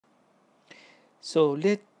So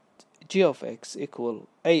let g of x equal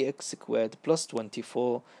ax squared plus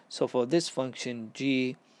 24. So for this function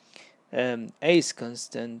g, a is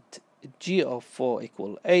constant, g of 4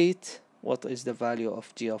 equal 8. What is the value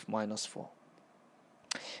of g of minus 4?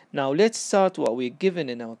 Now let's start what we're given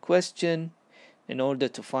in our question in order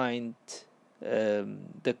to find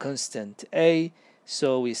the constant a.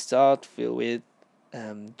 So we start with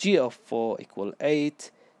g of 4 equal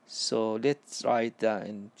 8. So let's write that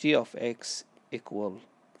in g of x equal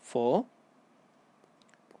 4,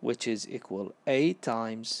 which is equal a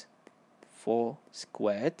times 4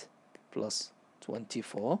 squared plus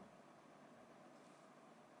 24.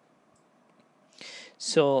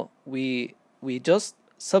 So we just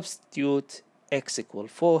substitute x equal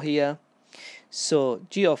 4 here. So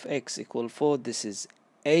g of x equal 4, this is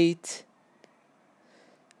 8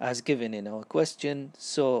 as given in our question.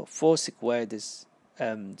 So 4 squared is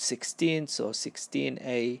 16, so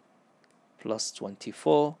 16a plus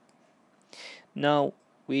 24. Now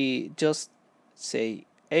we just say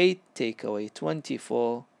 8 take away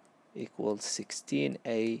 24 equals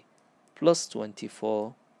 16a plus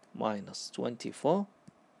 24 minus 24.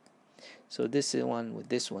 So this one with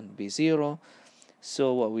this one be 0.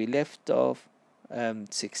 So what we left off,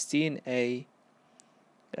 16a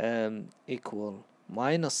equal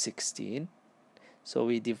minus 16. So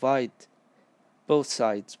we divide both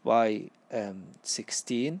sides by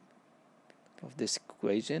 16 of this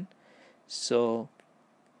equation. So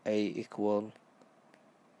a equal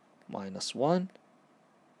minus 1.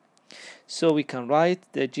 So we can write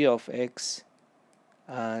the g of x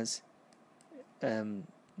as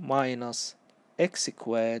minus x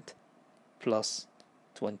squared plus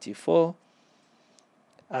 24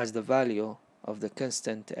 as the value of the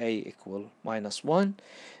constant a equal minus 1.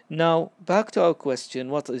 Now back to our question,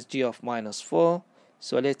 what is g of minus 4?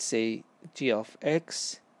 So let's say g of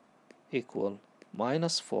x equal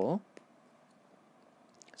minus 4.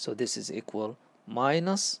 So this is equal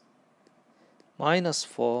minus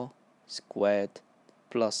 4 squared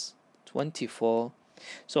plus 24.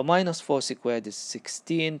 So minus 4 squared is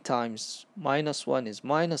 16 times minus 1 is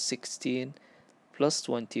minus 16 plus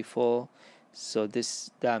 24. So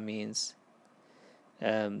that means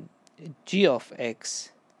g of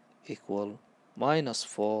x equal minus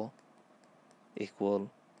 4 equal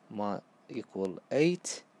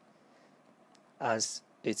 8, as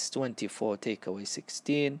it's 24 take away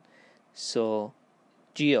 16. So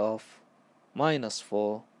g of minus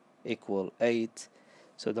 4 equal 8.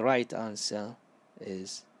 So the right answer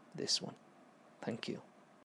is this one. Thank you.